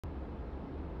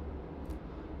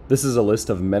This is a list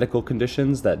of medical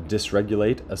conditions that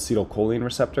dysregulate acetylcholine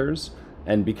receptors,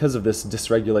 and because of this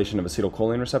dysregulation of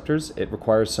acetylcholine receptors, it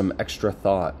requires some extra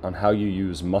thought on how you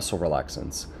use muscle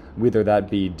relaxants, whether that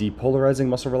be depolarizing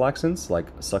muscle relaxants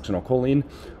like succinylcholine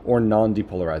or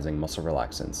non-depolarizing muscle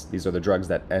relaxants. These are the drugs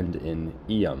that end in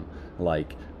 -ium,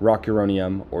 like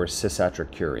rocuronium or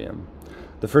cisatracurium.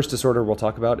 The first disorder we'll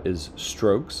talk about is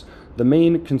strokes. The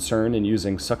main concern in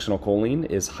using succinylcholine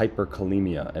is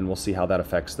hyperkalemia, and we'll see how that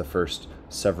affects the first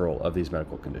several of these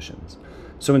medical conditions.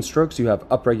 So in strokes, you have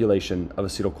upregulation of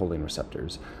acetylcholine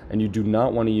receptors, and you do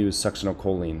not want to use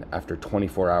succinylcholine after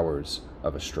 24 hours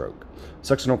of a stroke.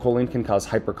 Succinylcholine can cause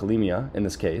hyperkalemia in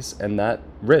this case, and that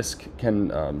risk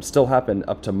can still happen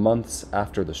up to months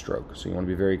after the stroke. So you want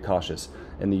to be very cautious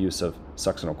in the use of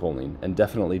succinylcholine, and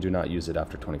definitely do not use it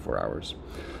after 24 hours.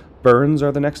 Burns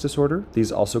are the next disorder.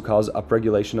 These also cause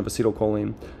upregulation of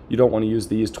acetylcholine. You don't want to use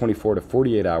these 24 to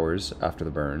 48 hours after the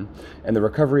burn, and the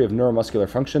recovery of neuromuscular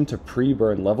function to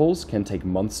pre-burn levels can take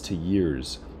months to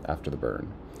years after the burn.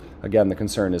 Again, the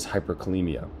concern is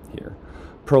hyperkalemia here.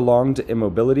 Prolonged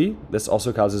immobility. This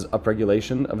also causes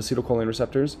upregulation of acetylcholine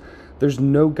receptors. There's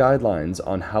no guidelines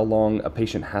on how long a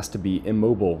patient has to be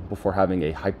immobile before having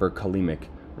a hyperkalemic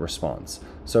response.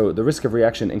 So the risk of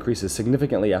reaction increases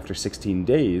significantly after 16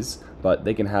 days, but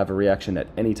they can have a reaction at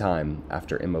any time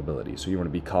after immobility. So you want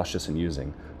to be cautious in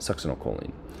using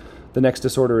succinylcholine. The next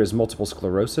disorder is multiple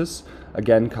sclerosis.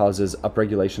 Again, causes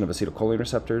upregulation of acetylcholine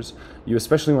receptors. You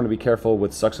especially want to be careful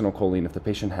with succinylcholine if the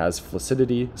patient has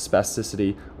flaccidity,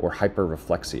 spasticity, or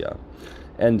hyperreflexia.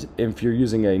 And if you're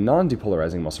using a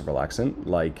non-depolarizing muscle relaxant,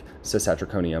 like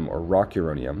cisatraconium or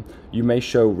rocuronium, you may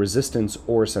show resistance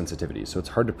or sensitivity, so it's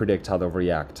hard to predict how they'll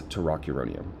react to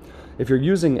rocuronium. If you're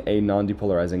using a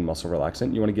non-depolarizing muscle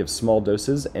relaxant, you want to give small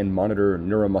doses and monitor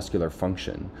neuromuscular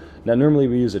function. Now, normally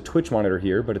we use a twitch monitor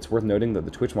here, but it's worth noting that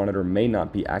the twitch monitor may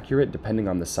not be accurate depending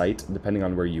on the site, depending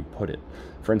on where you put it.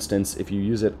 For instance, if you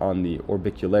use it on the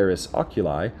orbicularis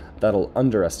oculi, that'll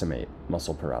underestimate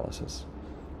muscle paralysis.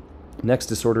 Next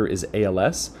disorder is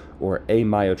ALS, or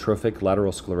amyotrophic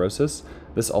lateral sclerosis.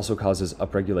 This also causes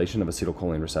upregulation of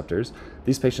acetylcholine receptors.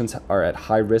 These patients are at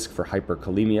high risk for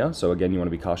hyperkalemia, so again, you want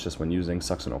to be cautious when using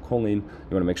succinylcholine.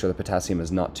 You want to make sure the potassium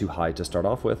is not too high to start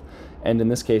off with, and in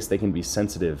this case, they can be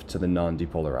sensitive to the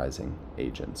non-depolarizing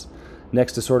agents.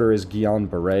 Next disorder is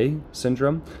Guillain-Barré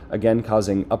syndrome, again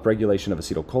causing upregulation of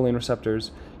acetylcholine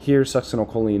receptors. Here,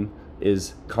 succinylcholine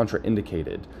is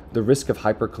contraindicated. The risk of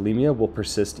hyperkalemia will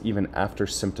persist even after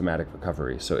symptomatic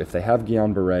recovery. So if they have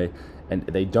Guillain-Barré and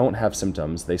they don't have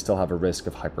symptoms, they still have a risk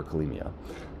of hyperkalemia.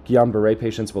 Guillain-Barré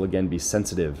patients will again be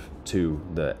sensitive to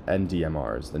the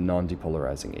NDMRs, the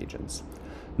non-depolarizing agents.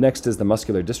 Next is the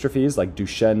muscular dystrophies like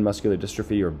Duchenne muscular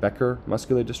dystrophy or Becker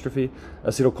muscular dystrophy.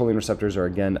 Acetylcholine receptors are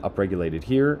again upregulated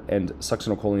here, and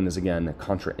succinylcholine is again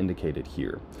contraindicated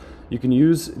here. You can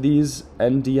use these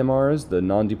NDMRs, the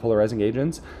non-depolarizing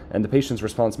agents, and the patient's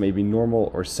response may be normal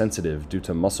or sensitive due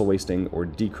to muscle wasting or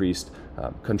decreased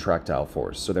contractile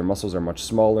force. So their muscles are much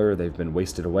smaller, they've been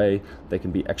wasted away, they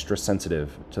can be extra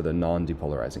sensitive to the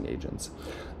non-depolarizing agents.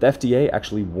 The FDA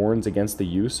actually warns against the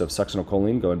use of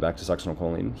succinylcholine, going back to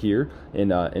succinylcholine here, in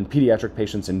pediatric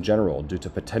patients in general due to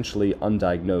potentially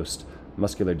undiagnosed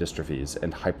muscular dystrophies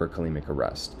and hyperkalemic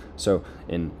arrest. So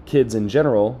in kids in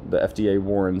general, the FDA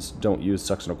warns don't use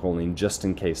succinylcholine just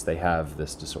in case they have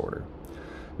this disorder.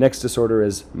 Next disorder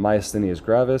is myasthenia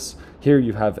gravis. Here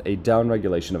you have a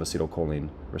downregulation of acetylcholine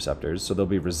receptors, so they'll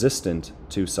be resistant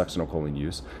to succinylcholine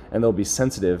use, and they'll be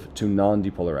sensitive to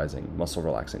non-depolarizing muscle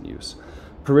relaxant use.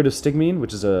 Pyridostigmine,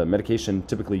 which is a medication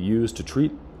typically used to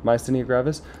treat myasthenia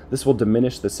gravis, this will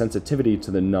diminish the sensitivity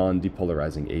to the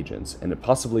non-depolarizing agents, and it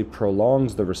possibly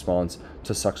prolongs the response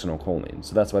to succinylcholine.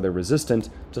 So that's why they're resistant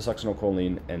to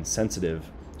succinylcholine and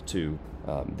sensitive to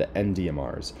the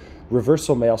NDMRs.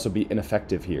 Reversal may also be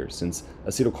ineffective here, since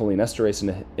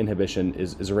acetylcholinesterase inhibition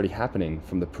is already happening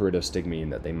from the pyridostigmine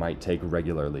that they might take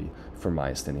regularly for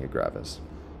myasthenia gravis.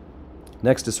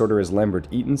 Next disorder is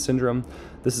Lambert-Eaton syndrome.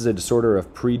 This is a disorder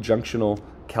of prejunctional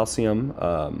calcium.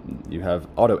 You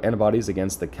have autoantibodies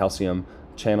against the calcium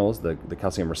channels, the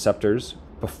calcium receptors,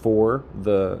 before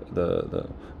the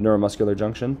neuromuscular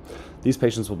junction. These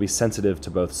patients will be sensitive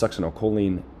to both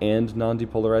succinylcholine and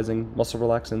non-depolarizing muscle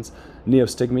relaxants.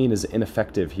 Neostigmine is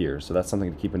ineffective here, so that's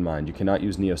something to keep in mind. You cannot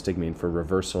use neostigmine for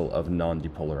reversal of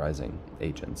non-depolarizing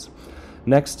agents.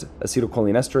 Next,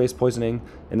 acetylcholinesterase poisoning.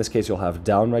 In this case, you'll have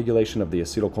downregulation of the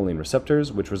acetylcholine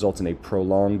receptors, which results in a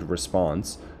prolonged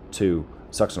response to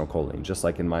succinylcholine, just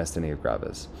like in myasthenia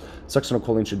gravis.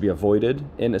 Succinylcholine should be avoided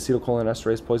in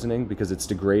acetylcholinesterase poisoning because it's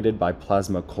degraded by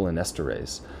plasma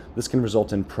cholinesterase. This can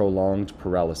result in prolonged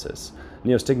paralysis.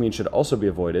 Neostigmine should also be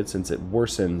avoided since it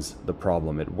worsens the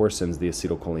problem. It worsens the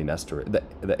acetylcholinesterase,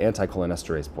 the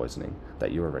anticholinesterase poisoning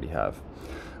that you already have.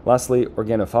 Lastly,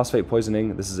 organophosphate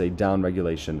poisoning. This is a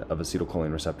downregulation of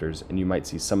acetylcholine receptors, and you might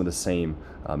see some of the same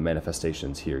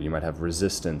manifestations here. You might have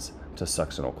resistance to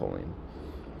succinylcholine.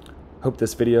 Hope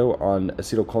this video on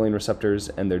acetylcholine receptors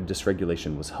and their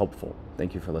dysregulation was helpful.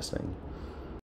 Thank you for listening.